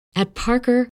At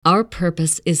Parker, our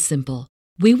purpose is simple.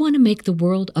 We want to make the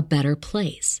world a better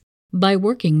place by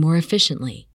working more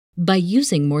efficiently, by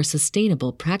using more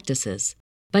sustainable practices,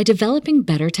 by developing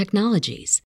better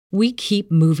technologies. We keep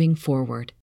moving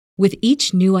forward. With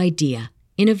each new idea,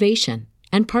 innovation,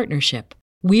 and partnership,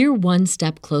 we're one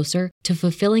step closer to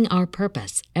fulfilling our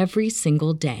purpose every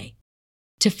single day.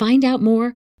 To find out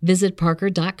more, visit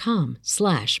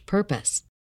parker.com/purpose.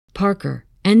 Parker,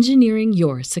 engineering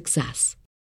your success.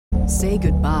 Say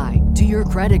goodbye to your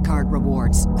credit card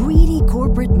rewards. Greedy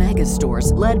corporate mega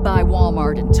stores, led by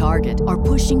Walmart and Target, are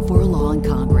pushing for a law in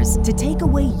Congress to take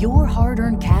away your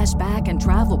hard-earned cash back and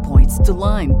travel points to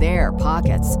line their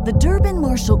pockets. The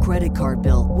Durbin-Marshall credit card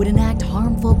bill would enact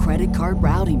harmful credit card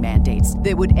routing mandates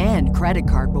that would end credit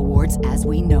card rewards as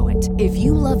we know it. If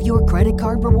you love your credit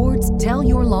card rewards, tell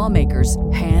your lawmakers,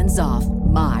 hands off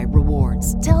my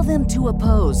rewards. Tell them to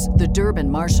oppose the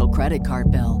Durbin-Marshall credit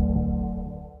card bill.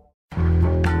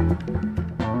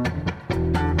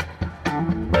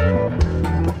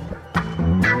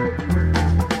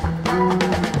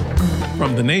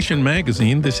 From The Nation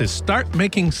magazine, this is Start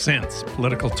Making Sense,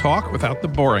 political talk without the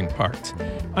boring parts.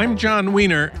 I'm John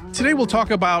Wiener. Today we'll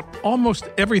talk about almost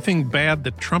everything bad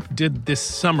that Trump did this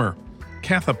summer.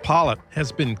 Katha Pollitt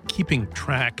has been keeping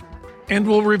track. And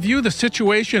we'll review the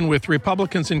situation with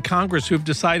Republicans in Congress who've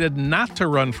decided not to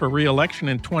run for re-election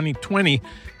in 2020.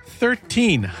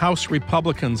 13 House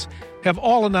Republicans have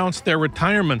all announced their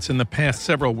retirements in the past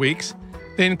several weeks.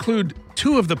 They include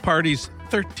 2 of the party's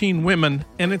 13 women,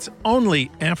 and its only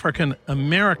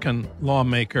African-American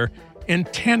lawmaker, and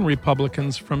 10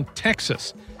 Republicans from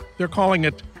Texas. They're calling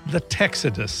it the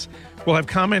Texodus. We'll have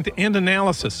comment and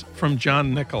analysis from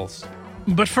John Nichols.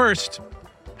 But first,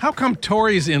 how come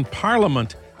Tories in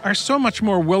Parliament are so much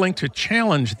more willing to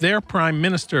challenge their Prime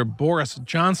Minister, Boris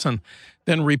Johnson,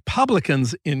 than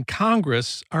Republicans in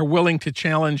Congress are willing to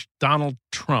challenge Donald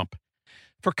Trump?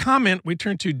 For comment, we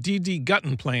turn to D.D.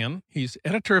 Guttenplan. He's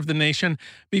editor of The Nation.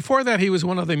 Before that, he was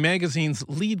one of the magazine's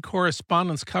lead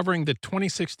correspondents covering the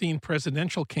 2016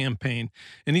 presidential campaign.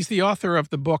 And he's the author of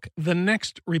the book, The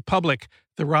Next Republic,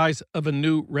 The Rise of a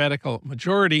New Radical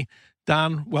Majority.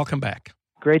 Don, welcome back.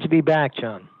 Great to be back,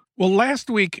 John. Well, last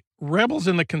week, rebels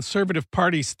in the Conservative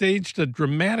Party staged a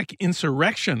dramatic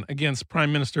insurrection against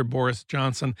Prime Minister Boris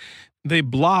Johnson. They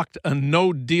blocked a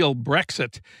no-deal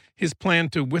Brexit, his plan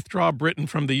to withdraw Britain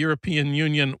from the European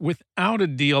Union without a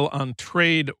deal on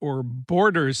trade or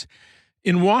borders.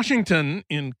 In Washington,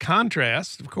 in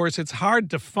contrast, of course, it's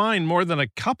hard to find more than a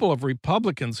couple of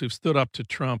Republicans who've stood up to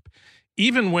Trump,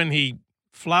 even when he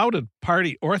flouted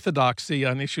party orthodoxy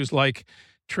on issues like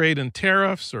trade and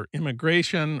tariffs or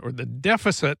immigration or the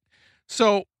deficit.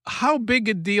 So how big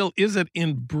a deal is it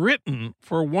in Britain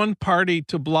for one party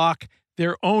to block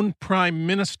their own prime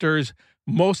minister's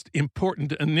most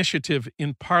important initiative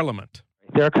in Parliament?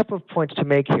 There are a couple of points to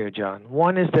make here, John.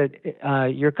 One is that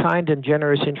your kind and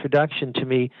generous introduction to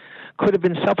me could have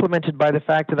been supplemented by the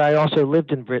fact that I also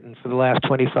lived in Britain for the last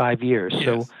 25 years. Yes.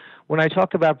 So when I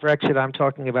talk about Brexit, I'm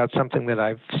talking about something that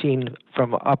I've seen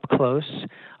from up close.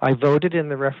 I voted in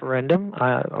the referendum,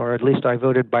 or at least I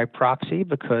voted by proxy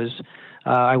because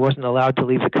I wasn't allowed to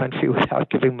leave the country without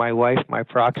giving my wife my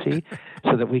proxy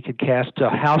so that we could cast a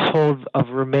household of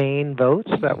Remain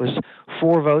votes. That was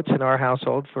 4 votes in our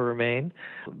household for Remain.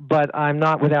 But I'm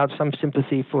not without some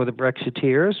sympathy for the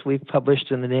Brexiteers. We've published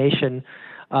in The Nation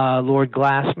Lord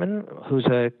Glassman, who's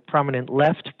a prominent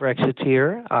left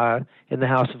Brexiteer in the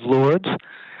House of Lords.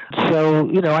 So,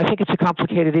 I think it's a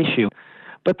complicated issue.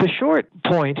 But the short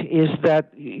point is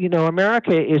that,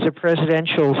 America is a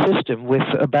presidential system with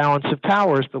a balance of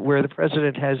powers, but where the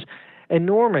president has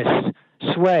enormous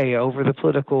sway over the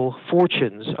political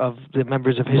fortunes of the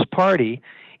members of his party,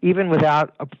 even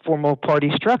without a formal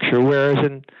party structure, whereas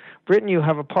in Britain you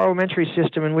have a parliamentary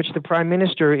system in which the prime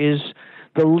minister is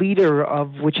the leader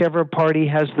of whichever party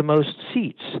has the most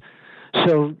seats.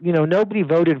 So, nobody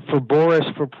voted for Boris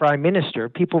for prime minister.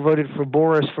 People voted for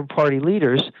Boris for party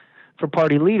leader,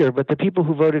 but the people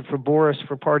who voted for Boris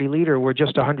for party leader were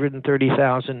just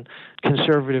 130,000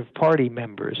 Conservative Party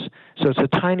members. So it's a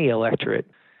tiny electorate.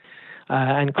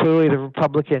 And clearly the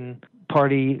Republican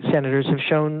Party senators have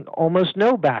shown almost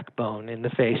no backbone in the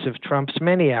face of Trump's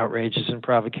many outrages and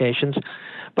provocations.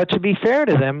 But to be fair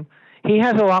to them, he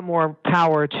has a lot more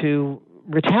power to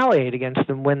retaliate against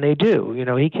them when they do.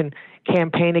 He can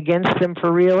campaign against them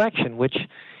for re-election, which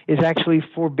is actually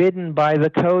forbidden by the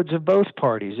codes of both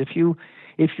parties. If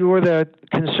you're the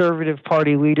Conservative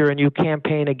Party leader and you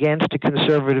campaign against a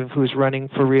conservative who's running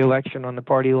for re-election on the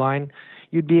party line,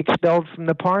 you'd be expelled from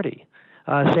the party.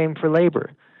 Same for labor.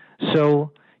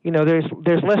 So,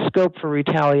 there's less scope for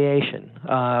retaliation.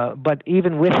 But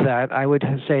even with that, I would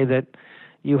say that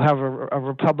you have a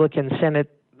Republican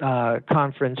Senate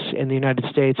conference in the United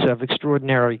States of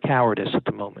extraordinary cowardice at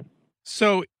the moment.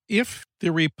 So if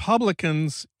the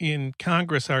Republicans in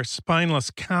Congress are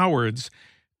spineless cowards,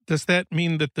 does that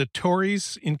mean that the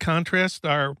Tories, in contrast,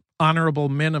 are honorable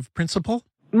men of principle?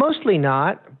 Mostly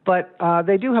not, but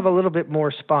they do have a little bit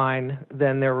more spine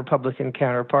than their Republican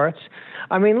counterparts.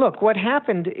 I mean, look, what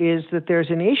happened is that there's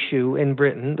an issue in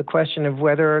Britain, the question of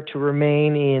whether to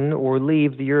remain in or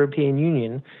leave the European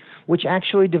Union, which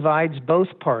actually divides both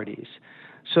parties.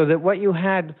 So that what you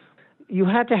had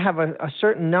to have a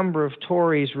certain number of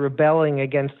Tories rebelling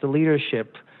against the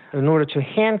leadership in order to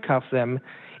handcuff them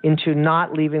into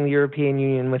not leaving the European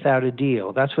Union without a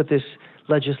deal. That's what this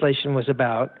legislation was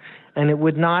about. And it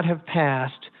would not have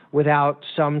passed without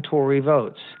some Tory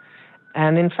votes.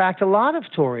 And in fact, a lot of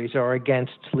Tories are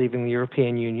against leaving the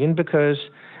European Union because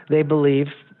they believe,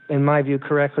 in my view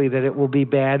correctly, that it will be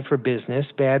bad for business,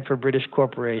 bad for British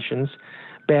corporations,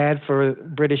 bad for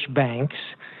British banks,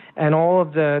 and all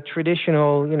of the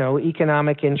traditional,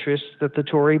 economic interests that the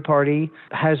Tory party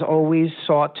has always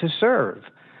sought to serve.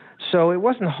 So it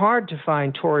wasn't hard to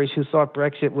find Tories who thought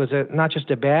Brexit was not just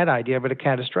a bad idea, but a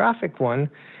catastrophic one.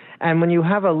 And when you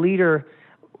have a leader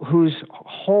whose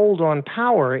hold on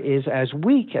power is as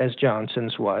weak as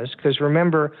Johnson's was, because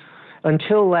remember,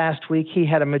 until last week, he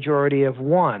had a majority of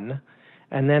one,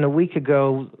 and then a week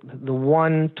ago, the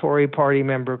one Tory party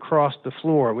member crossed the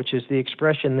floor, which is the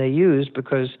expression they used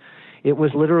because it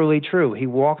was literally true. He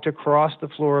walked across the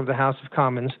floor of the House of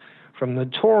Commons from the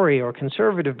Tory or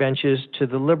Conservative benches to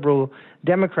the Liberal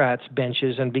Democrats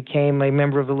benches and became a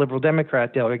member of the Liberal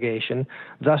Democrat delegation,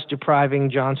 thus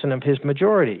depriving Johnson of his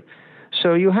majority.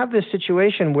 So you have this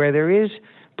situation where there is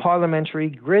parliamentary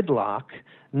gridlock.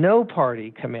 No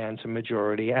party commands a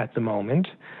majority at the moment.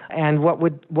 And what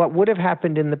would have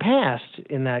happened in the past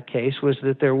in that case was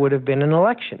that there would have been an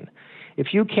election.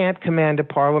 If you can't command a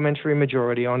parliamentary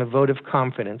majority on a vote of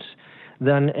confidence,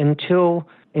 then until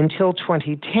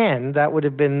 2010, that would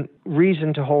have been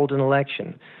reason to hold an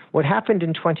election. What happened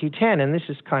in 2010, and this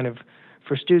is kind of,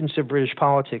 for students of British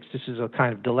politics, this is a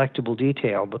kind of delectable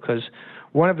detail because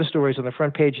one of the stories on the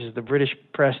front pages of the British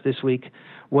press this week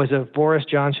was of Boris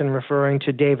Johnson referring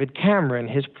to David Cameron,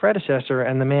 his predecessor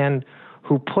and the man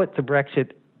who put the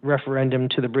Brexit referendum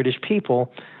to the British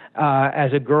people,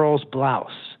 as a girl's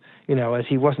blouse, as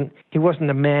he wasn't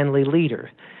a manly leader.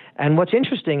 And what's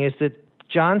interesting is that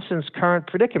Johnson's current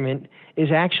predicament is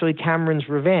actually Cameron's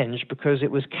revenge because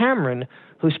it was Cameron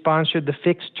who sponsored the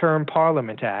Fixed Term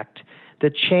Parliament Act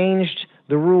that changed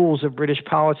the rules of British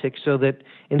politics so that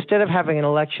instead of having an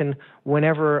election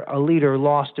whenever a leader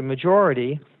lost a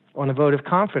majority on a vote of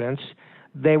confidence,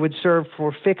 they would serve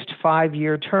for fixed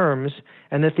 5-year terms,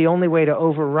 and that the only way to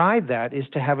override that is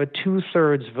to have a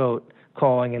 2/3 vote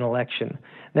calling an election.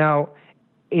 Now,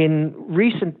 in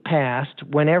recent past,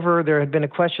 whenever there had been a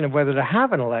question of whether to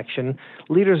have an election,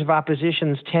 leaders of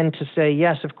oppositions tend to say,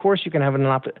 yes, of course you can have an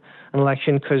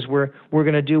election because we're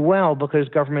going to do well because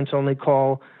governments only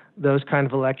call those kind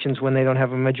of elections when they don't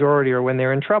have a majority or when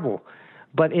they're in trouble.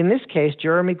 But in this case,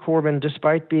 Jeremy Corbyn,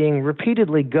 despite being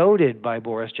repeatedly goaded by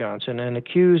Boris Johnson and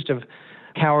accused of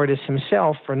cowardice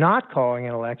himself for not calling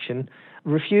an election,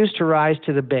 refused to rise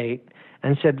to the bait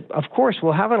and said, of course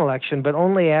we'll have an election, but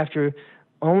only after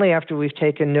we've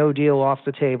taken no deal off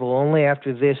the table, only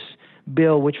after this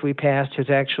bill which we passed has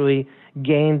actually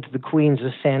gained the Queen's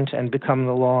assent and become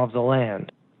the law of the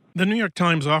land. The New York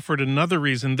Times offered another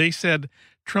reason. They said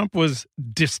Trump was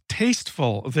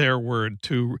distasteful, their word,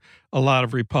 to a lot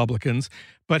of Republicans,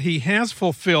 but he has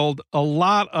fulfilled a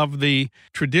lot of the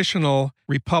traditional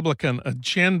Republican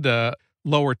agenda: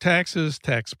 lower taxes,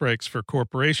 tax breaks for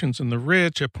corporations and the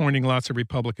rich, appointing lots of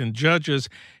Republican judges,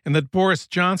 and that Boris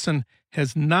Johnson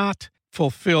has not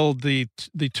fulfilled the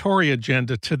Tory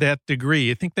agenda to that degree.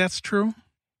 You think that's true?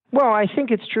 Well, I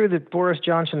think it's true that Boris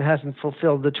Johnson hasn't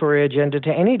fulfilled the Tory agenda to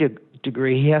any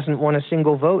degree. He hasn't won a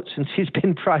single vote since he's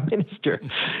been prime minister.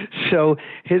 So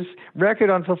his record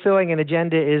on fulfilling an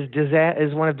agenda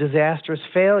is one of disastrous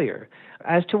failure.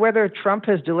 As to whether Trump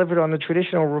has delivered on the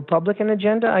traditional Republican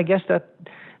agenda, I guess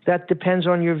that depends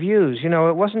on your views.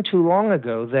 It wasn't too long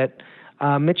ago that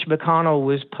Mitch McConnell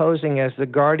was posing as the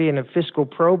guardian of fiscal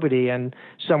probity and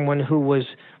someone who was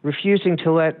refusing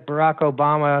to let Barack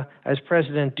Obama as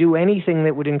president do anything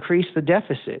that would increase the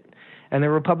deficit. And the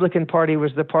Republican Party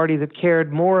was the party that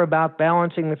cared more about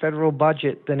balancing the federal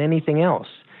budget than anything else.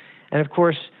 And of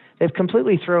course, they've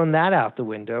completely thrown that out the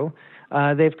window.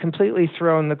 They've completely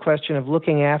thrown the question of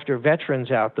looking after veterans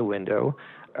out the window.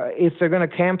 if they're going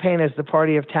to campaign as the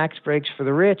party of tax breaks for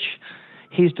the rich,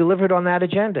 he's delivered on that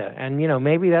agenda. And,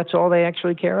 maybe that's all they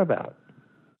actually care about.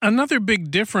 Another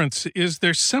big difference is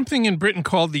there's something in Britain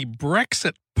called the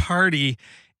Brexit Party.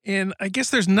 And I guess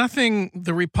there's nothing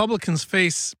the Republicans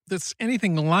face that's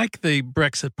anything like the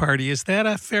Brexit Party. Is that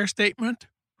a fair statement?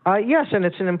 Yes, and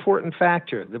it's an important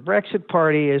factor. The Brexit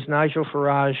Party is Nigel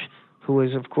Farage, who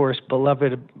is, of course,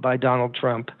 beloved by Donald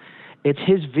Trump. It's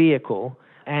his vehicle,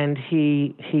 and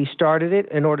he started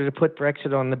it in order to put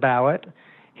Brexit on the ballot.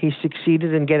 He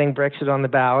succeeded in getting Brexit on the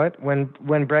ballot. When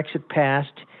Brexit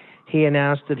passed, he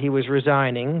announced that he was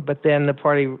resigning, but then the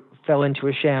party fell into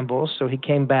a shambles, so he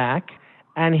came back.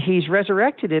 And he's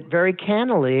resurrected it very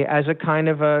cannily as a kind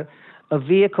of a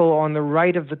vehicle on the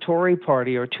right of the Tory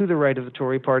party, or to the right of the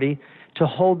Tory party, to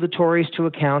hold the Tories to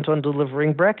account on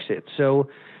delivering Brexit. So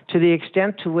to the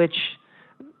extent to which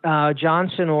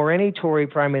Johnson or any Tory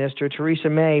Prime Minister, Theresa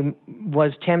May,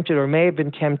 was tempted or may have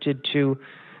been tempted to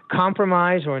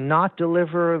compromise or not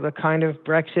deliver the kind of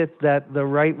Brexit that the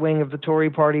right wing of the Tory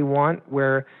party want,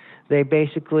 where they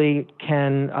basically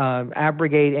can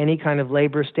abrogate any kind of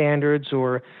labor standards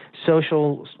or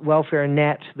social welfare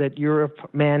net that Europe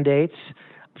mandates.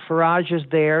 Farage is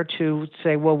there to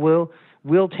say, well,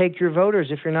 we'll take your voters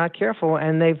if you're not careful,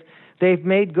 and they've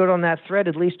made good on that threat,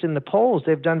 at least in the polls.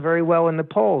 They've done very well in the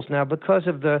polls. Now, because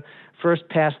of the first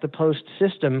past the post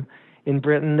system in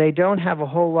Britain, they don't have a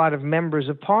whole lot of members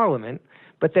of parliament,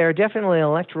 but they're definitely an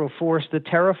electoral force that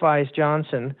terrifies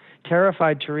Johnson,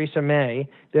 terrified Theresa May.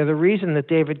 They're the reason that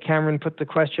David Cameron put the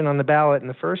question on the ballot in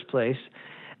the first place.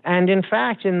 And in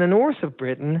fact, in the north of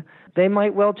Britain, they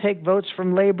might well take votes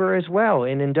from Labour as well,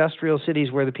 in industrial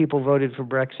cities where the people voted for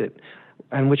Brexit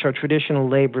and which are traditional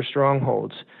Labour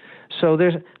strongholds. So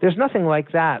there's nothing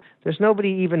like that. There's nobody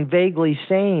even vaguely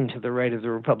sane to the right of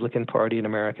the Republican Party in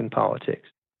American politics.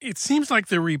 It seems like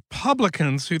the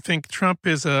Republicans, who think Trump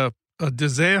is a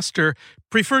disaster,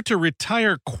 prefer to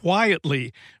retire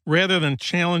quietly rather than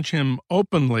challenge him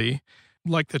openly,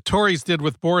 like the Tories did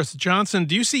with Boris Johnson.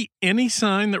 Do you see any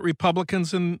sign that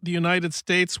Republicans in the United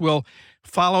States will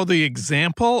follow the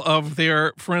example of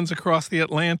their friends across the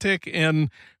Atlantic and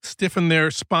stiffen their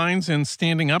spines in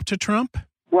standing up to Trump?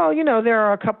 Well, there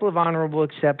are a couple of honorable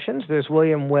exceptions. There's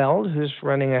William Weld, who's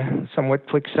running a somewhat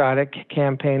quixotic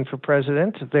campaign for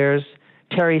president. There's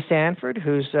Terry Sanford,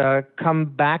 who's come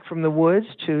back from the woods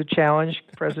to challenge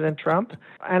President Trump.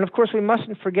 And, of course, we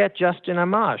mustn't forget Justin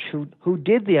Amash, who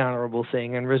did the honorable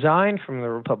thing and resigned from the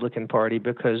Republican Party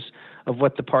because of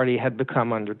what the party had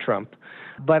become under Trump.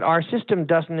 But our system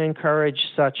doesn't encourage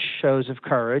such shows of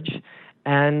courage.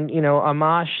 And,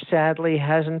 Amash, sadly,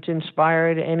 hasn't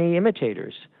inspired any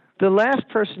imitators. The last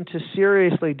person to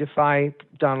seriously defy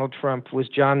Donald Trump was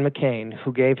John McCain,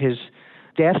 who gave his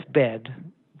deathbed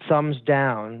thumbs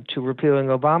down to repealing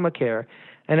Obamacare.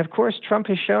 And of course, Trump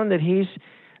has shown that he's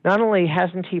not only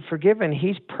hasn't he forgiven,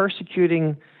 he's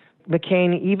persecuting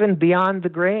McCain even beyond the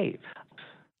grave.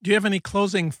 Do you have any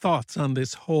closing thoughts on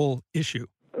this whole issue?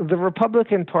 The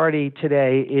Republican Party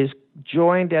today is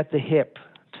joined at the hip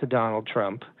to Donald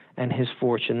Trump and his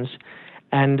fortunes.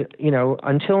 And,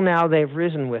 until now they've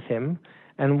risen with him,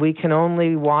 and we can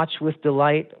only watch with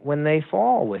delight when they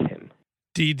fall with him.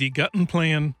 D.D.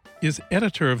 Guttenplan is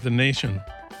editor of The Nation.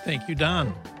 Thank you,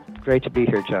 Don. Great to be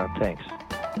here, John. Thanks.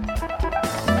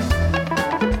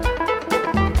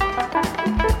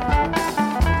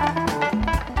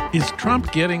 Is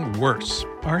Trump getting worse?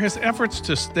 Are his efforts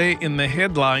to stay in the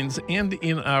headlines and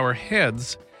in our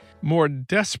heads more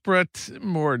desperate,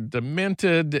 more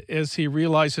demented, as he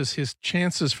realizes his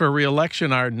chances for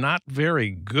re-election are not very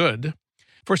good?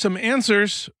 For some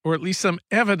answers, or at least some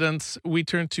evidence, we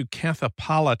turn to Katha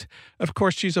Pollitt. Of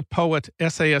course, she's a poet,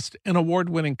 essayist, and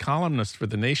award-winning columnist for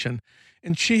The Nation,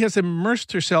 and she has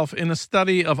immersed herself in a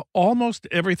study of almost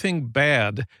everything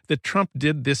bad that Trump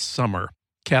did this summer.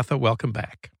 Katha, welcome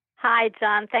back. Hi,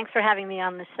 John. Thanks for having me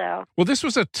on the show. Well, this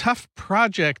was a tough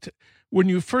project. When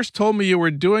you first told me you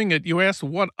were doing it, you asked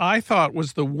what I thought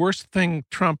was the worst thing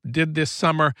Trump did this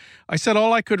summer. I said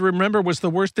all I could remember was the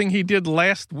worst thing he did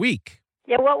last week.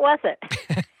 Yeah, what was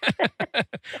it?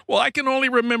 Well, I can only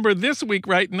remember this week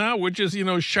right now, which is,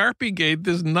 Sharpiegate,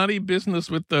 this nutty business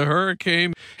with the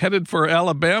hurricane headed for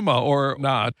Alabama or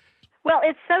not. Well,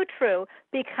 it's so true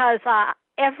because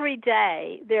every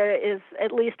day there is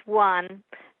at least one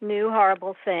new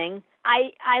horrible thing.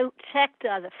 I checked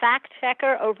the fact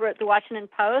checker over at the Washington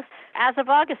Post. As of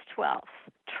August 12th,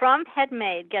 Trump had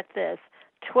made, get this,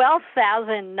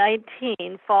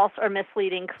 12,019 false or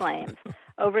misleading claims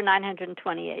over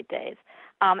 928 days.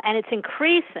 And it's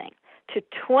increasing to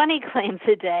 20 claims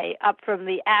a day, up from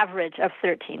the average of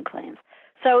 13 claims.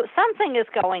 So something is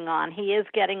going on. He is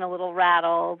getting a little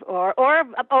rattled or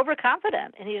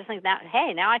overconfident, and he just thinks, now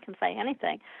I can say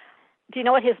anything. Do you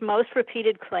know what his most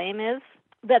repeated claim is?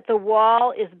 That the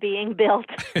wall is being built.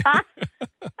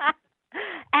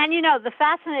 And, the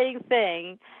fascinating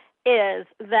thing is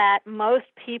that most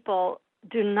people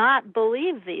do not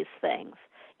believe these things,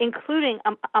 including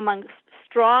among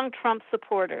strong Trump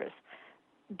supporters,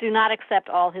 do not accept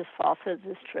all his falsehoods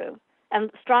as true. And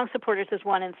strong supporters is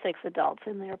 1 in 6 adults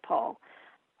in their poll.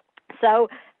 So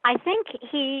I think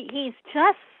he's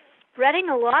just spreading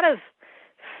a lot of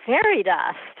fairy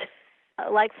dust,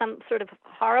 like some sort of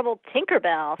horrible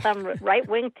Tinkerbell, some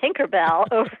right-wing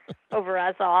Tinkerbell over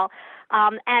us all.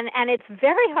 And it's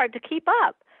very hard to keep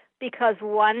up because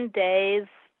one day's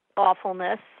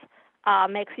awfulness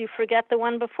makes you forget the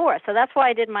one before. So that's why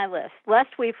I did my list,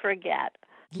 lest we forget.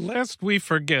 Lest we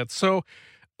forget. So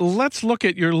let's look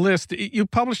at your list. You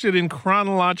published it in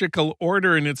chronological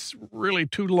order, and it's really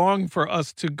too long for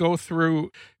us to go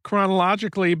through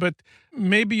chronologically, but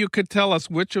maybe you could tell us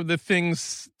which of the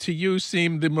things to you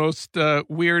seem the most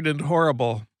weird and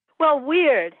horrible. Well,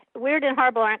 weird and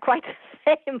horrible aren't quite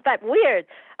the same, but weird.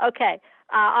 Okay.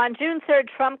 On June 3rd,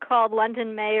 Trump called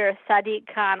London Mayor Sadiq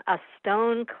Khan a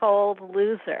stone-cold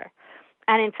loser.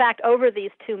 And in fact, over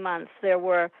these 2 months, there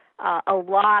were a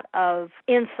lot of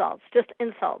insults,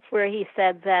 where he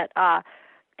said that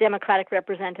Democratic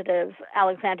Representatives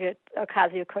Alexandria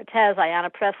Ocasio-Cortez,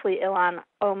 Ayanna Pressley, Ilhan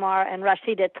Omar, and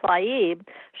Rashida Tlaib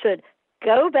should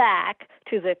go back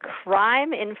to the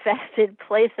crime-infested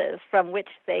places from which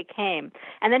they came.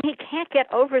 And then he can't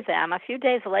get over them. A few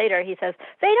days later, he says,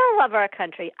 they don't love our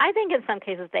country. I think in some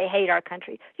cases they hate our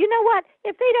country. You know what?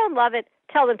 If they don't love it,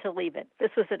 tell them to leave it. This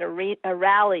was at a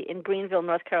rally in Greenville,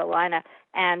 North Carolina,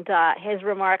 and his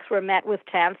remarks were met with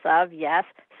chants of, yes,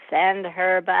 send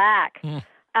her back.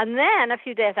 And then a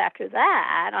few days after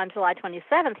that, on July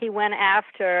 27th, he went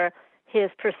after his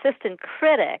persistent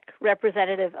critic,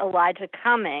 Representative Elijah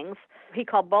Cummings, he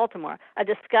called Baltimore, a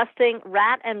disgusting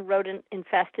rat and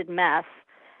rodent-infested mess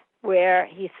where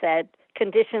he said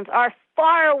conditions are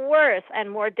far worse and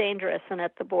more dangerous than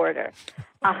at the border.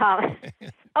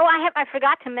 I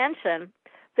forgot to mention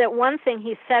that one thing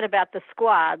he said about the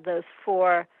squad, those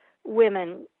 4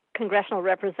 women congressional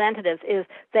representatives, is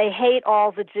they hate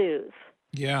all the Jews.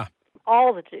 Yeah.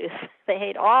 All the Jews. They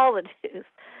hate all the Jews.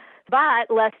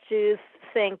 But lest Jews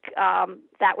think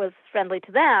that was friendly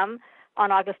to them,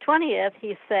 on August 20th,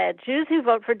 he said, Jews who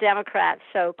vote for Democrats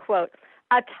show, quote,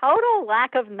 a total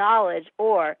lack of knowledge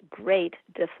or great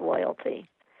disloyalty.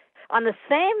 On the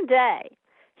same day,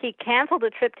 he canceled a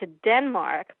trip to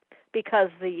Denmark because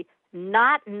the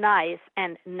not nice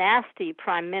and nasty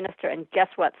prime minister, and guess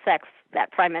what sex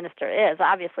that prime minister is?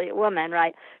 Obviously a woman,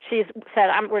 right? She said,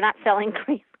 we're not selling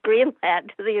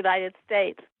Greenland to the United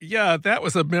States. Yeah, that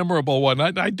was a memorable one.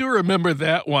 I do remember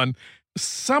that one.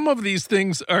 Some of these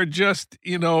things are just,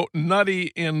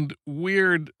 nutty and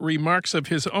weird remarks of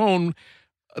his own.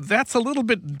 That's a little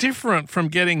bit different from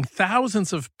getting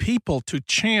thousands of people to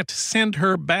chant, send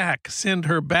her back,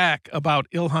 about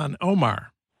Ilhan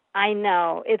Omar. I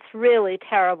know. It's really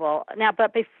terrible. Now,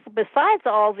 but besides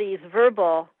all these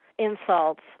verbal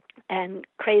insults and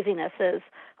crazinesses,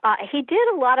 he did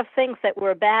a lot of things that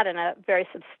were bad in a very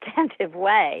substantive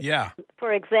way. Yeah.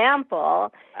 For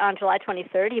example, on July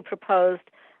 23rd, he proposed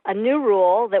a new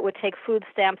rule that would take food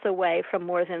stamps away from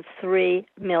more than 3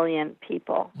 million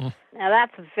people. Now,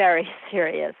 that's very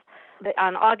serious.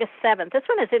 On August 7th, this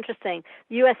one is interesting,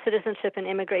 U.S. Citizenship and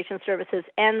Immigration Services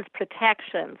ends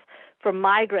protections for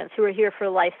migrants who are here for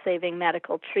life-saving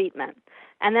medical treatment.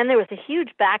 And then there was a huge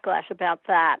backlash about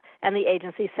that, and the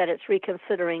agency said it's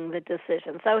reconsidering the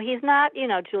decision. So he's not,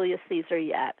 Julius Caesar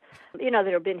yet.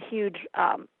 There have been huge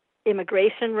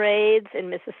immigration raids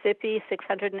in Mississippi.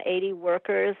 680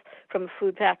 workers from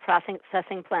food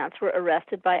processing plants were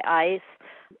arrested by ICE.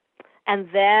 And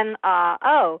then,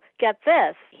 get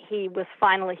this, he's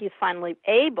finally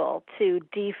able to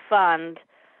defund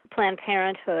Planned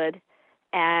Parenthood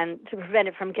and to prevent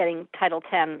it from getting Title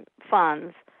X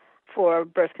funds for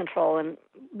birth control and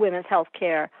women's health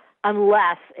care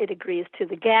unless it agrees to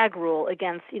the gag rule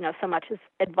against, so much as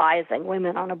advising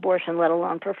women on abortion, let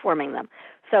alone performing them.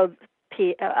 So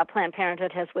Planned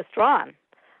Parenthood has withdrawn,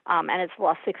 and it's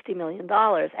lost $60 million.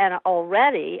 And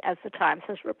already, as the Times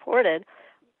has reported,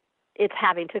 it's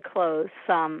having to close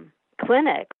some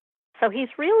clinics. So he's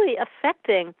really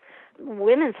affecting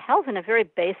women's health in a very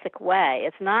basic way.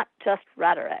 It's not just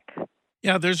rhetoric.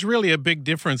 Yeah, there's really a big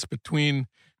difference between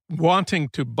wanting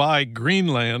to buy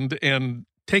Greenland and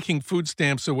taking food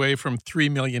stamps away from 3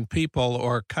 million people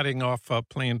or cutting off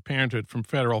Planned Parenthood from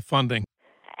federal funding.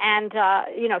 And,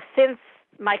 since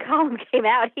my column came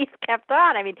out, he's kept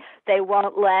on. I mean, they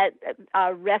won't let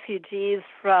refugees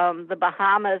from the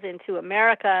Bahamas into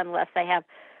America unless they have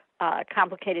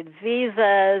complicated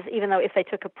visas, even though if they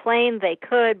took a plane, they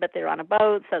could, but they're on a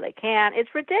boat, so they can't.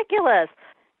 It's ridiculous.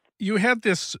 You had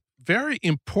this very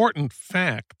important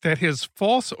fact that his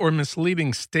false or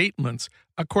misleading statements,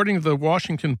 according to the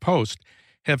Washington Post,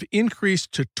 have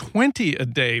increased to 20 a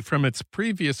day from its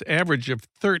previous average of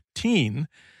 13,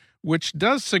 which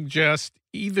does suggest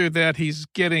either that he's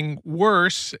getting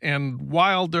worse and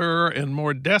wilder and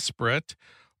more desperate,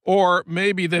 or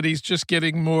maybe that he's just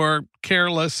getting more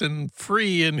careless and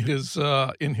free in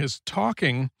his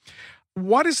talking.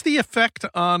 What is the effect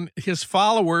on his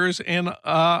followers and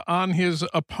on his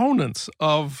opponents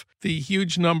of the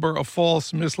huge number of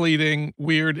false, misleading,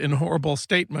 weird, and horrible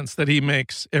statements that he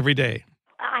makes every day?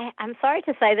 I'm sorry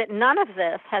to say that none of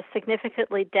this has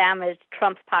significantly damaged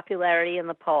Trump's popularity in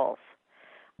the polls.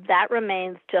 That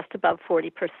remains just above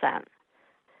 40%.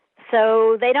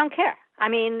 So they don't care. I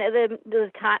mean,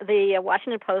 the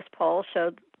Washington Post poll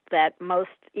showed that most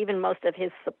of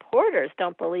his supporters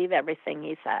don't believe everything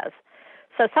he says.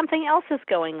 So something else is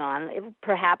going on.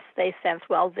 Perhaps they sense,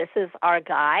 well, this is our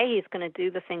guy. He's going to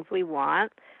do the things we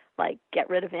want, like get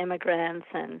rid of immigrants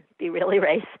and be really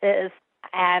racist.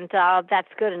 And that's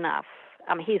good enough.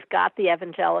 He's got the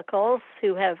evangelicals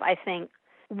who have, I think,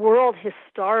 world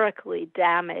historically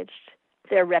damaged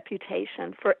their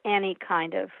reputation for any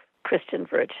kind of Christian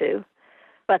virtue,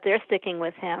 but they're sticking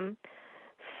with him.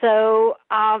 So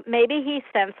maybe he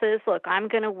senses, look, I'm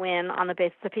going to win on the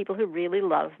basis of people who really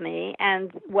love me,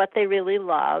 and what they really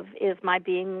love is my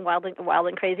being wild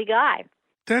and crazy guy.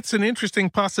 That's an interesting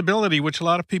possibility, which a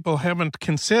lot of people haven't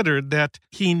considered, that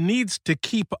he needs to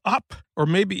keep up or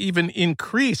maybe even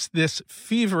increase this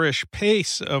feverish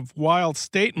pace of wild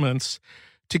statements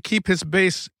to keep his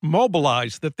base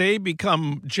mobilized, that they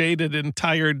become jaded and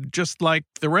tired just like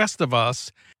the rest of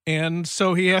us. And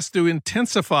so he has to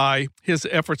intensify his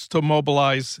efforts to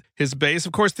mobilize his base.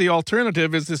 Of course, the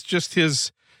alternative is it's just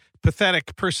his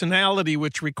pathetic personality,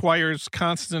 which requires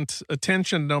constant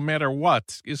attention no matter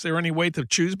what. Is there any way to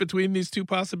choose between these two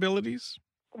possibilities?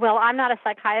 Well, I'm not a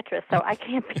psychiatrist, so I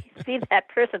can't be that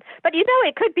person. But,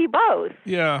 it could be both.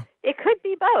 Yeah. It could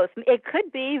be both. It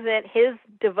could be that his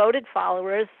devoted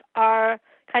followers are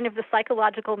kind of the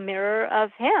psychological mirror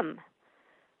of him.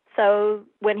 So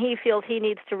when he feels he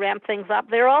needs to ramp things up,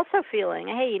 they're also feeling,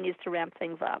 hey, he needs to ramp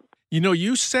things up.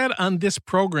 You said on this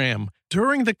program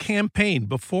during the campaign,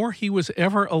 before he was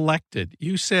ever elected,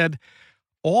 you said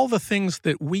all the things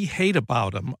that we hate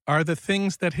about him are the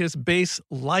things that his base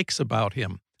likes about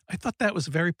him. I thought that was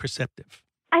very perceptive.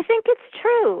 I think it's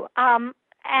true.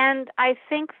 And I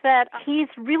think that he's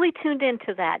really tuned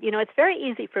into that. It's very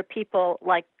easy for people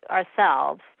like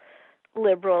ourselves,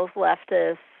 liberals,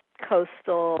 leftists,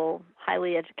 coastal,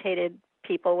 highly educated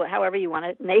people, however you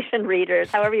want to, nation readers,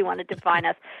 however you want to define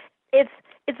us. It's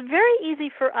very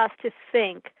easy for us to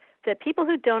think that people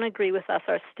who don't agree with us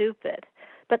are stupid,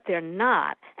 but they're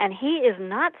not. And he is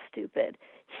not stupid.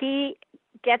 He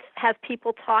has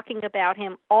people talking about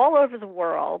him all over the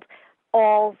world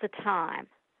all the time.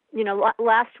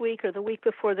 Last week or the week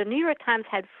before, the New York Times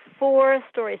had 4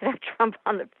 stories about Trump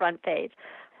on the front page.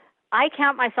 I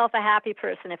count myself a happy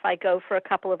person if I go for a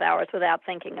couple of hours without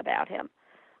thinking about him.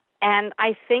 And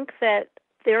I think that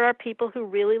there are people who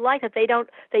really like it. They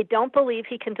don't believe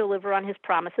he can deliver on his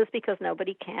promises because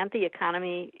nobody can. The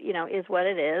economy, is what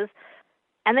it is.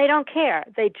 And they don't care.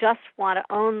 They just want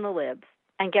to own the libs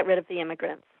and get rid of the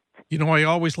immigrants. I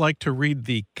always like to read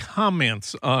the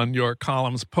comments on your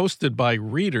columns posted by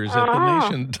readers at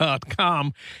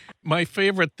thenation.com. My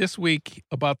favorite this week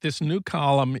about this new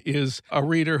column is a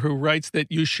reader who writes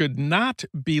that you should not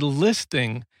be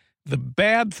listing the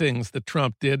bad things that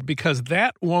Trump did because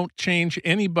that won't change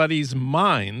anybody's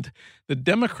mind. The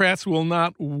Democrats will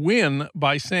not win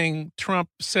by saying Trump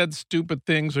said stupid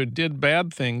things or did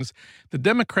bad things. The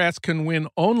Democrats can win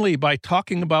only by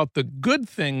talking about the good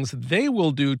things they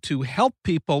will do to help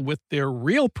people with their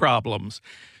real problems.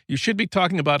 You should be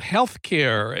talking about health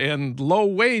care and low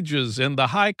wages and the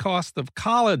high cost of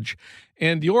college.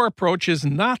 And your approach is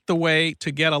not the way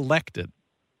to get elected.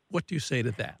 What do you say to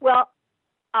that? Well,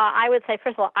 I would say,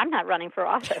 first of all, I'm not running for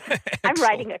office. I'm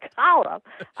writing a column.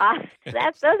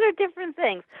 Those are different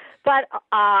things. But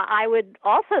I would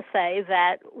also say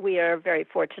that we are very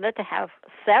fortunate to have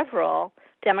several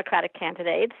Democratic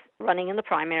candidates running in the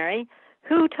primary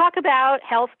who talk about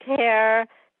health care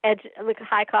the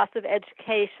high cost of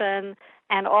education,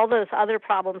 and all those other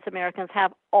problems Americans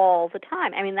have all the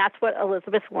time. I mean, that's what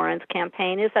Elizabeth Warren's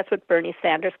campaign is. That's what Bernie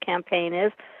Sanders' campaign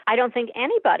is. I don't think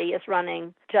anybody is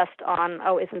running just on,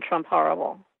 oh, isn't Trump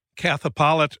horrible? Katha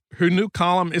Pollitt, her new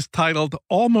column is titled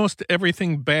Almost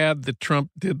Everything Bad That Trump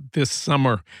Did This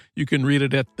Summer. You can read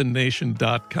it at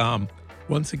thenation.com.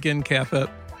 Once again, Katha,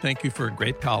 thank you for a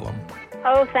great column.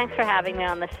 Oh, thanks for having me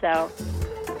on the show.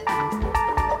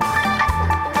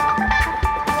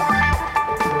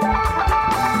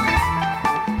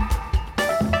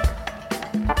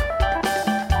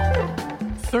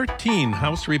 Thirteen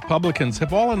House Republicans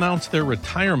have all announced their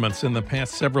retirements in the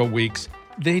past several weeks.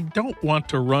 They don't want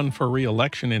to run for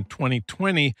re-election in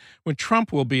 2020 when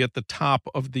Trump will be at the top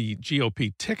of the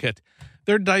GOP ticket.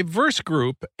 They're a diverse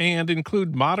group and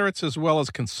include moderates as well as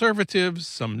conservatives,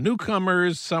 some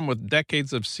newcomers, some with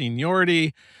decades of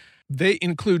seniority. They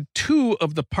include 2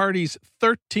 of the party's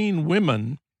 13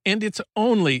 women and its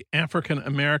only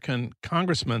African-American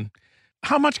congressman.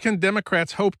 How much can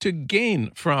Democrats hope to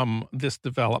gain from this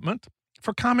development?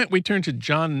 For comment, we turn to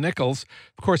John Nichols.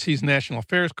 Of course, he's national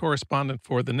affairs correspondent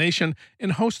for The Nation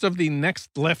and host of the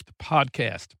Next Left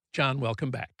podcast. John, welcome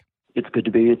back. It's good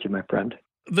to be with you, my friend.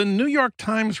 The New York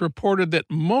Times reported that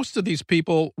most of these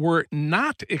people were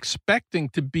not expecting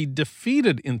to be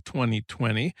defeated in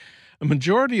 2020. A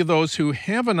majority of those who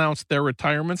have announced their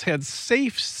retirements had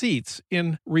safe seats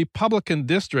in Republican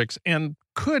districts and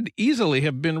could easily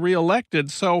have been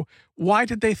reelected. So why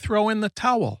did they throw in the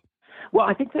towel? Well,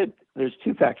 I think that there's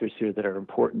 2 factors here that are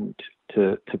important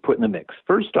to put in the mix.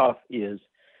 First off is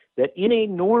that in a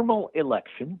normal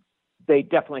election, they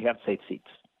definitely have safe seats.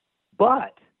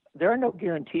 But there are no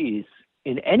guarantees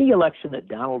in any election that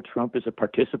Donald Trump is a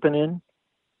participant in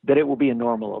that it will be a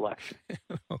normal election.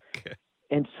 Okay.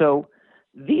 And so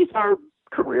these are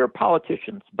career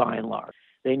politicians, by and large.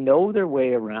 They know their way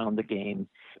around the game.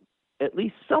 At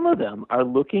least some of them are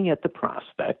looking at the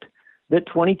prospect that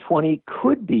 2020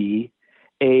 could be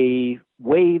a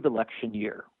wave election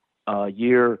year, a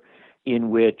year in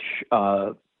which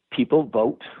people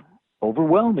vote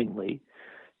overwhelmingly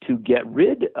to get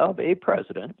rid of a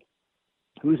president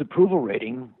whose approval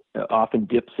rating often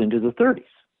dips into the 30s.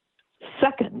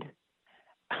 Second,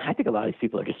 I think a lot of these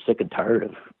people are just sick and tired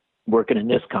of working in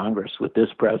this Congress with this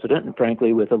president and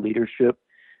frankly with a leadership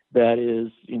that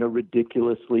is,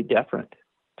 ridiculously deferent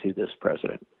to this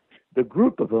president. The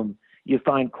group of them, you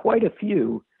find quite a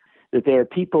few that they are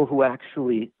people who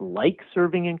actually like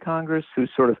serving in Congress, who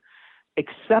sort of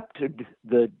accepted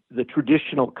the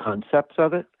traditional concepts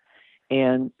of it.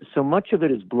 And so much of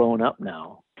it is blown up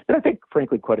now. And I think,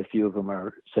 frankly, quite a few of them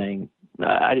are saying,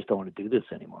 I just don't want to do this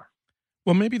anymore.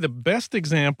 Well, maybe the best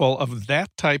example of that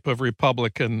type of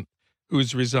Republican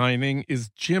who's resigning is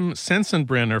Jim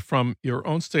Sensenbrenner from your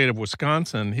own state of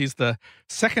Wisconsin. He's the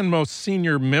second most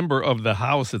senior member of the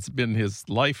House. It's been his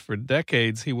life for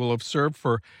decades. He will have served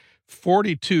for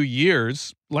 42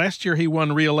 years. Last year, he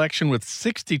won re-election with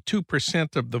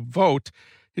 62% of the vote.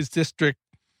 His district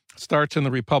starts in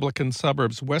the Republican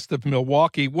suburbs west of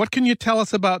Milwaukee. What can you tell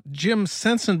us about Jim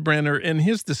Sensenbrenner and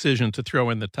his decision to throw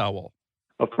in the towel?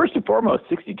 Well, first and foremost,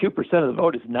 62% of the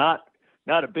vote is not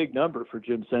a big number for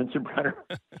Jim Sensenbrenner.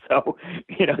 So,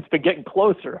 it's been getting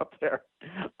closer up there.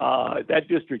 That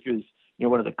district is,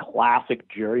 one of the classic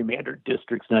gerrymandered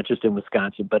districts, not just in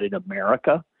Wisconsin, but in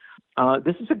America.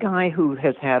 This is a guy who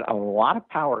has had a lot of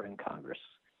power in Congress.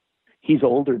 He's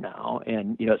older now,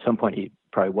 and, at some point he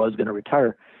probably was going to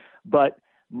retire, but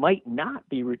might not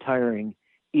be retiring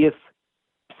if,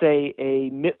 say, a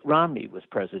Mitt Romney was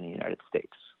president of the United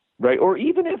States, right? Or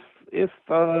even if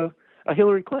a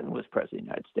Hillary Clinton was president of the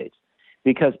United States.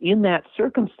 Because in that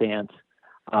circumstance,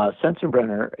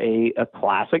 Sensenbrenner, a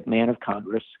classic man of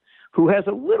Congress who has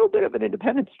a little bit of an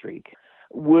independent streak,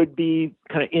 would be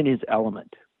kind of in his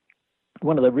element.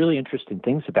 One of the really interesting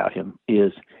things about him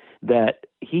is that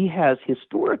he has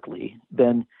historically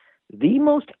been the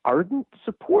most ardent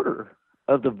supporter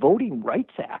of the Voting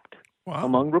Rights Act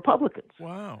among Republicans.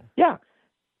 Wow. Yeah.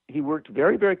 He worked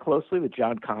very, very closely with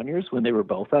John Conyers when they were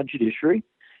both on judiciary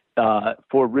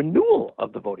for renewal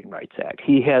of the Voting Rights Act.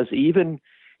 He has even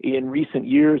in recent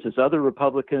years, as other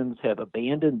Republicans have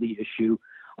abandoned the issue,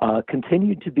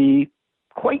 continued to be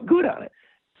quite good on it.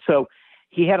 So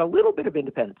he had a little bit of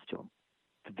independence to him.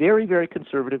 Very, very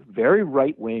conservative, very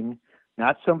right-wing,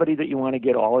 not somebody that you want to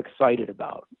get all excited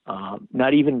about,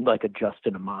 not even like a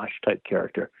Justin Amash type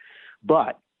character,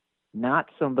 but not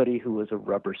somebody who was a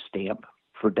rubber stamp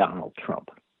for Donald Trump.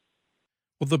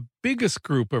 Well, the biggest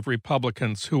group of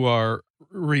Republicans who are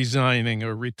resigning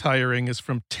or retiring is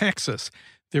from Texas.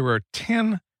 There are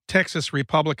 10 Texas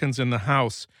Republicans in the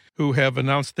House who have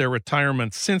announced their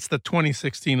retirement since the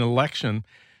 2016 election.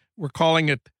 We're calling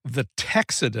it the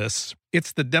Texodus.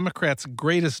 It's the Democrats'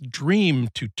 greatest dream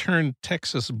to turn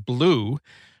Texas blue.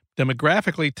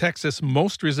 Demographically, Texas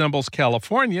most resembles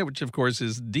California, which of course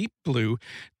is deep blue.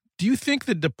 Do you think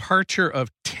the departure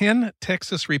of 10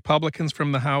 Texas Republicans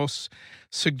from the House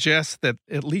suggests that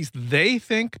at least they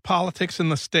think politics in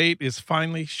the state is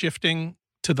finally shifting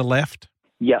to the left?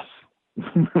 Yes.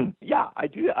 Yeah, I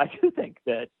do think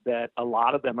that a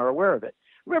lot of them are aware of it.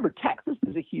 Remember, Texas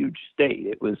is a huge state.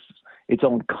 It was its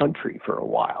own country for a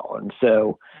while. And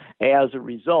so as a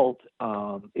result,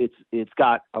 it's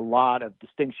got a lot of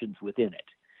distinctions within it.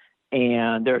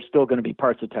 And there are still going to be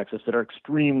parts of Texas that are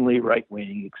extremely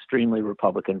right-wing, extremely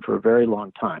Republican for a very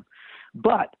long time.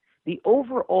 But the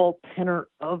overall tenor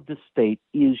of the state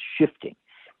is shifting.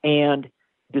 And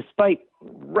despite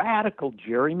radical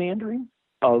gerrymandering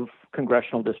of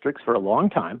congressional districts for a long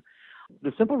time,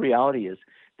 the simple reality is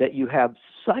that you have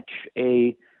such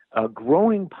a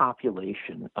growing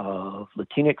population of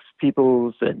Latinx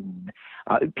peoples and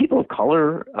people of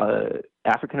color,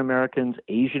 African Americans,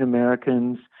 Asian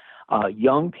Americans,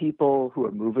 young people who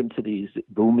are moving to these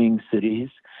booming cities,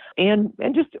 and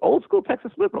just old school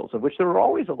Texas liberals, of which there were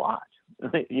always a lot.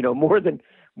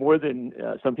 More than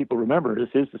some people remember. This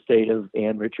is the state of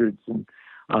Ann Richards and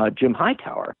Jim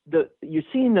Hightower. You're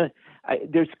seeing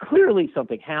there's clearly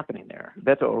something happening there.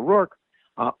 Beto O'Rourke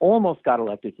almost got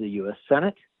elected to the U.S.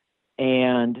 Senate,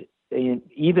 and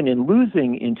even in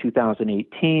losing in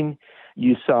 2018,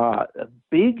 you saw a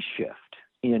big shift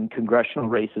in congressional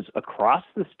races across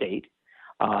the state,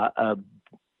 a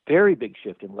very big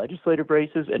shift in legislative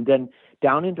races, and then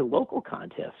down into local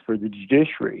contests for the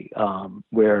judiciary,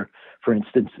 where, for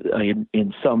instance,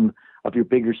 in some of your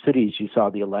bigger cities, you saw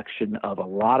the election of a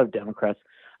lot of Democrats,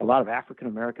 a lot of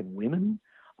African-American women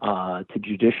to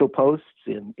judicial posts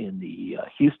in the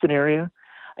Houston area.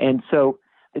 And so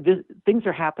things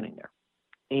are happening there.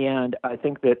 And I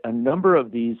think that a number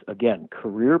of these, again,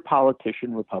 career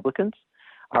politician Republicans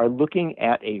are looking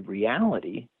at a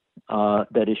reality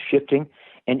that is shifting.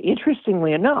 And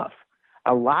interestingly enough,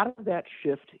 a lot of that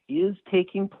shift is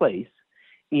taking place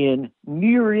in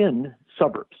near-in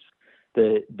suburbs.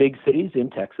 The big cities in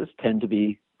Texas tend to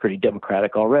be pretty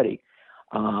Democratic already.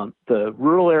 The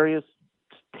rural areas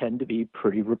tend to be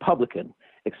pretty Republican,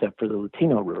 except for the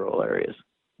Latino rural areas.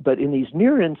 But in these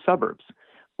near-in suburbs,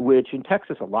 which in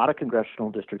Texas a lot of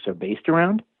congressional districts are based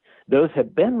around, those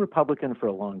have been Republican for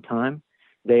a long time.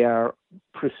 They are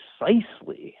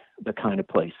precisely the kind of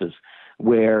places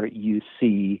where you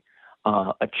see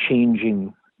a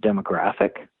changing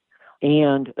demographic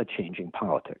and a changing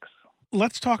politics.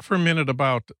 Let's talk for a minute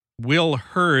about Will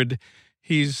Hurd.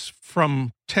 He's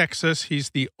from Texas. He's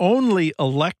the only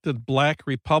elected black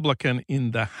Republican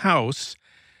in the House.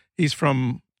 He's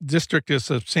from districts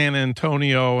of San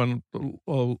Antonio and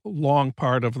a long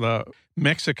part of the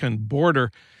Mexican border.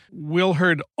 Will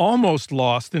Hurd almost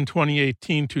lost in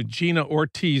 2018 to Gina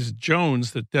Ortiz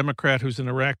Jones, the Democrat who's an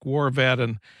Iraq war vet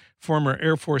and former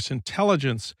Air Force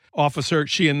intelligence officer.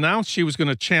 She announced she was going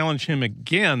to challenge him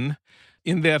again.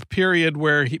 In that period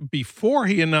where before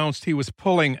he announced he was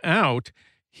pulling out,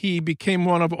 he became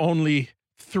one of only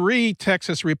 3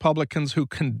 Texas Republicans who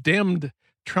condemned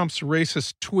Trump's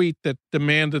racist tweet that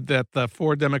demanded that the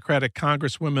 4 Democratic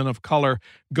congresswomen of color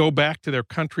go back to their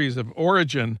countries of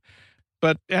origin.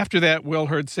 But after that, Will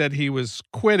Hurd said he was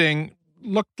quitting.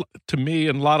 Looked to me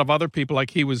and a lot of other people like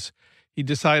he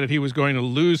decided he was going to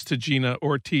lose to Gina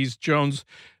Ortiz Jones.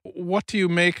 What do you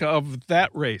make of that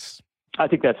race? I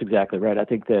think that's exactly right. I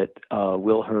think that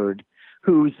Will Hurd,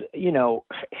 who's,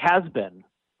 has been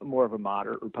more of a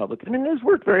moderate Republican and has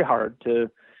worked very hard to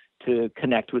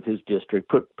connect with his district,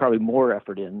 put probably more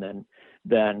effort in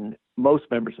than most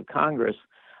members of Congress,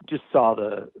 just saw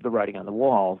the writing on the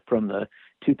wall from the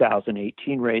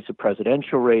 2018 race, a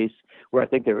presidential race, where I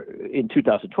think in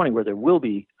 2020, where there will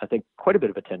be, I think, quite a bit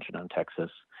of attention on Texas,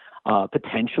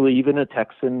 potentially even a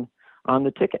Texan on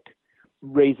the ticket,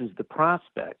 raises the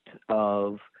prospect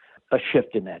of a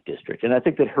shift in that district. And I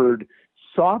think that Hurd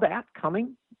saw that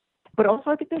coming, but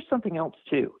also I think there's something else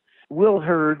too. Will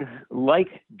Hurd,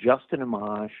 like Justin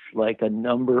Amash, like a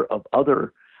number of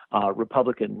other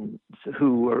Republicans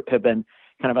who have been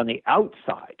kind of on the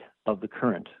outside of the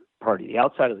current party, the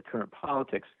outside of the current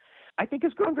politics, I think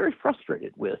has grown very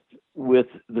frustrated with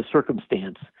the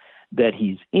circumstance that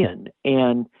he's in.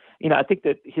 And, I think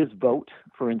that his vote,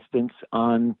 for instance,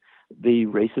 on the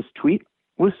racist tweet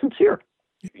was sincere.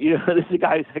 This is a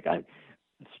guy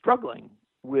struggling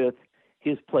with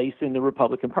his place in the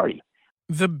Republican Party.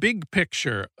 The big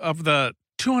picture of the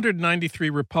 293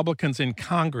 Republicans in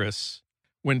Congress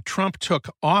when Trump took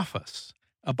office.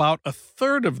 About a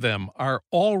third of them are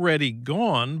already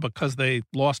gone because they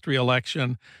lost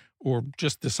re-election or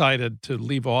just decided to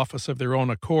leave office of their own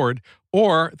accord,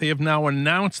 or they have now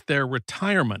announced their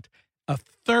retirement. A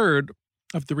third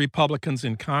of the Republicans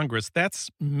in Congress.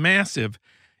 That's massive.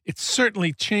 It's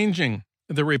certainly changing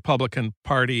the Republican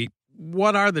Party.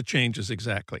 What are the changes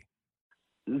exactly?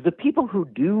 The people who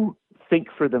do think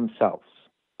for themselves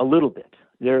a little bit,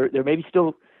 there may be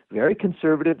still very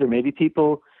conservative. There may be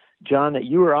people, John, that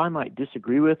you or I might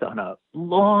disagree with on a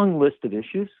long list of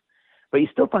issues, but you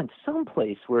still find some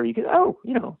place where you can,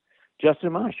 Justin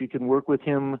Amash, you can work with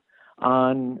him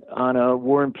on a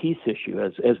war and peace issue,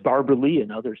 as Barbara Lee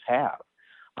and others have.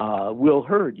 Will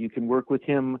Hurd, you can work with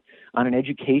him on an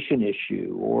education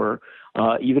issue or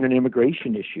even an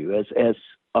immigration issue, as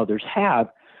others have.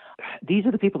 These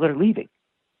are the people that are leaving.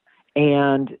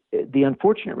 And the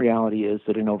unfortunate reality is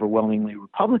that in overwhelmingly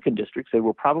Republican districts, they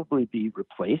will probably be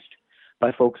replaced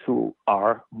by folks who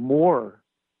are more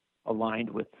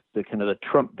aligned with the kind of the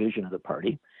Trump vision of the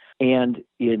party. And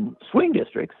in swing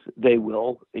districts, they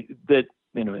will, I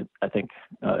think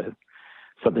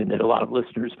something that a lot of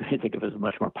listeners may think of as a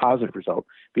much more positive result,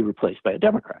 be replaced by a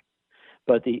Democrat.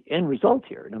 But the end result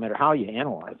here, no matter how you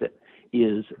analyze it,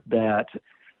 is that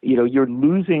you're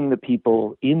losing the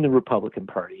people in the Republican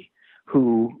Party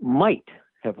who might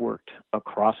have worked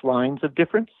across lines of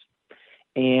difference.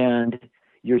 And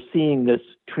you're seeing this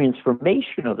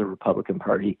transformation of the Republican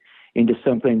Party into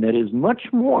something that is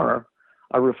much more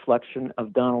a reflection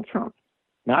of Donald Trump,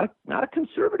 not a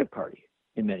conservative party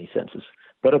in many senses,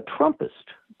 but a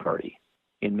Trumpist party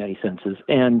in many senses.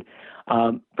 And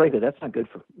frankly, that's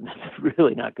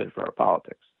really not good for our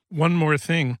politics. One more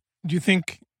thing. Do you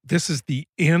think this is the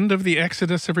end of the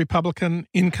exodus of Republican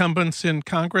incumbents in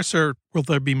Congress, or will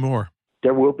there be more?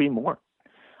 There will be more.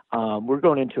 We're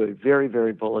going into a very,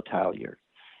 very volatile year.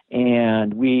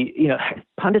 And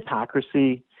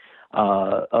punditocracy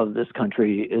of this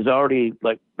country is already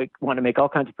want to make all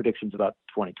kinds of predictions about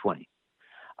 2020.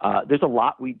 There's a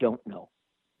lot we don't know.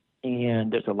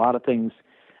 And there's a lot of things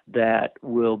that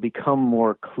will become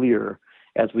more clear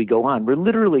as we go on. We're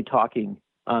literally talking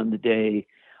on the day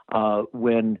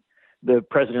when the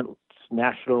president's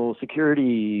national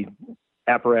security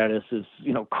apparatus is,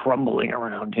 crumbling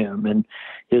around him, and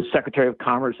his Secretary of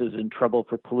Commerce is in trouble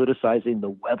for politicizing the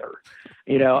weather.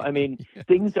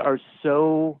 Things are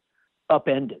so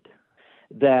upended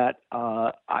that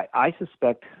I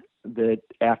suspect that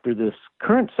after this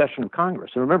current session of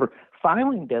Congress, and remember,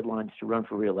 filing deadlines to run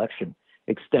for re-election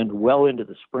extend well into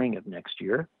the spring of next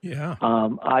year. Yeah.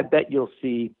 I bet you'll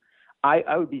see.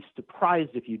 I would be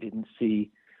surprised if you didn't see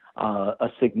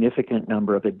a significant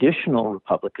number of additional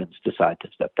Republicans decide to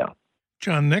step down.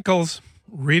 John Nichols,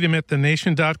 read him at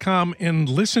thenation.com and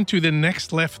listen to the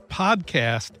Next Left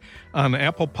podcast on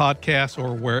Apple Podcasts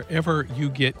or wherever you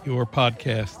get your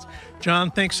podcasts.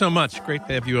 John, thanks so much. Great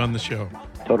to have you on the show.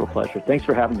 Total pleasure. Thanks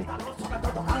for having me.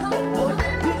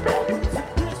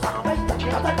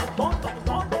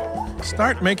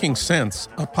 Start Making Sense,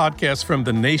 a podcast from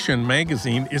The Nation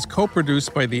magazine, is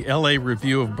co-produced by the LA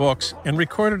Review of Books and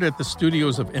recorded at the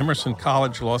studios of Emerson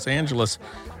College, Los Angeles,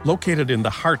 located in the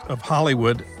heart of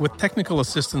Hollywood, with technical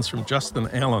assistance from Justin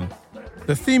Allen.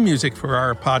 The theme music for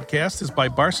our podcast is by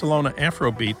Barcelona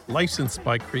Afrobeat, licensed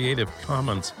by Creative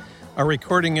Commons. Our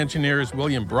recording engineer is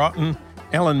William Broughton.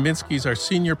 Alan Minsky is our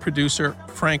senior producer.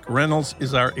 Frank Reynolds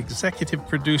is our executive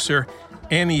producer.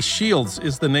 Annie Shields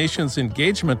is The Nation's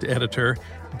engagement editor.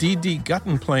 D.D.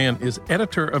 Guttenplan is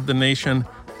editor of The Nation.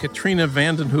 Katrina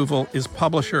vanden Heuvel is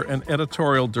publisher and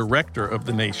editorial director of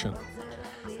The Nation.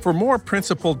 For more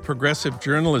principled progressive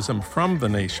journalism from The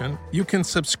Nation, you can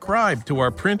subscribe to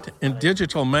our print and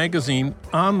digital magazine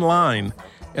online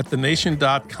at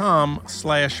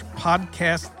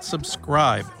thenation.com/podcast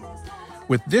subscribe.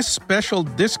 With this special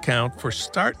discount for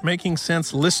Start Making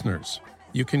Sense listeners,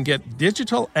 you can get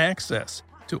digital access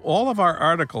to all of our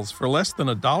articles for less than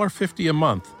 $1.50 a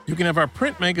month. You can have our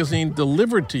print magazine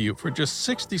delivered to you for just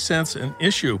 60 cents an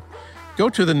issue. Go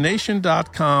to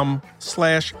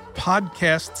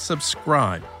thenation.com/podcast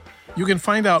subscribe. You can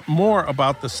find out more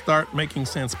about the Start Making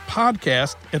Sense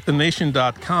podcast at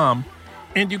thenation.com,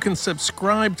 and you can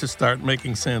subscribe to Start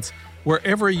Making Sense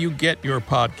wherever you get your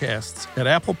podcasts, at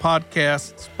Apple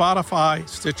Podcasts, Spotify,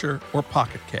 Stitcher, or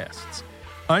Pocket Casts.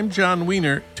 I'm John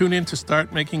Wiener. Tune in to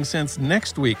Start Making Sense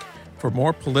next week for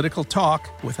more political talk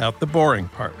without the boring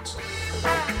parts.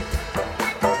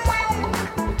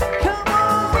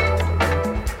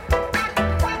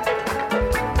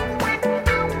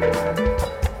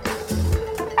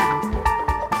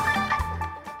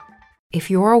 If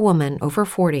you're a woman over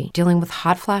 40 dealing with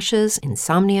hot flashes,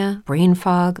 insomnia, brain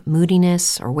fog,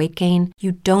 moodiness, or weight gain,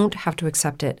 you don't have to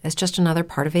accept it as just another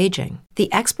part of aging.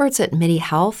 The experts at MIDI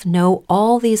Health know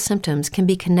all these symptoms can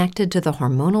be connected to the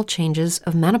hormonal changes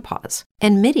of menopause.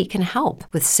 And MIDI can help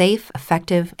with safe,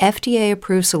 effective,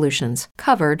 FDA-approved solutions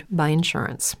covered by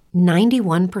insurance.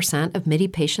 91% of MIDI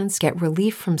patients get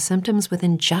relief from symptoms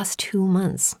within just 2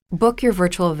 months. Book your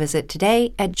virtual visit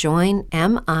today at joinmidi.com.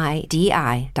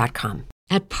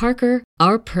 At Parker,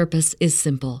 our purpose is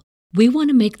simple. We want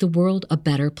to make the world a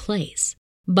better place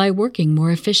by working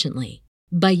more efficiently,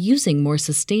 by using more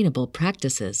sustainable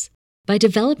practices, by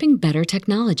developing better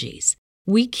technologies.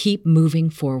 We keep moving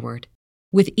forward.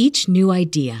 With each new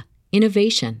idea,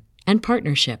 innovation, and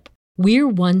partnership, we're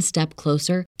one step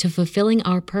closer to fulfilling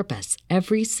our purpose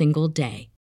every single day.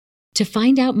 To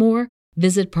find out more,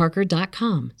 visit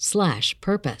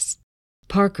parker.com/purpose.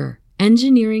 Parker,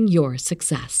 engineering your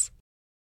success.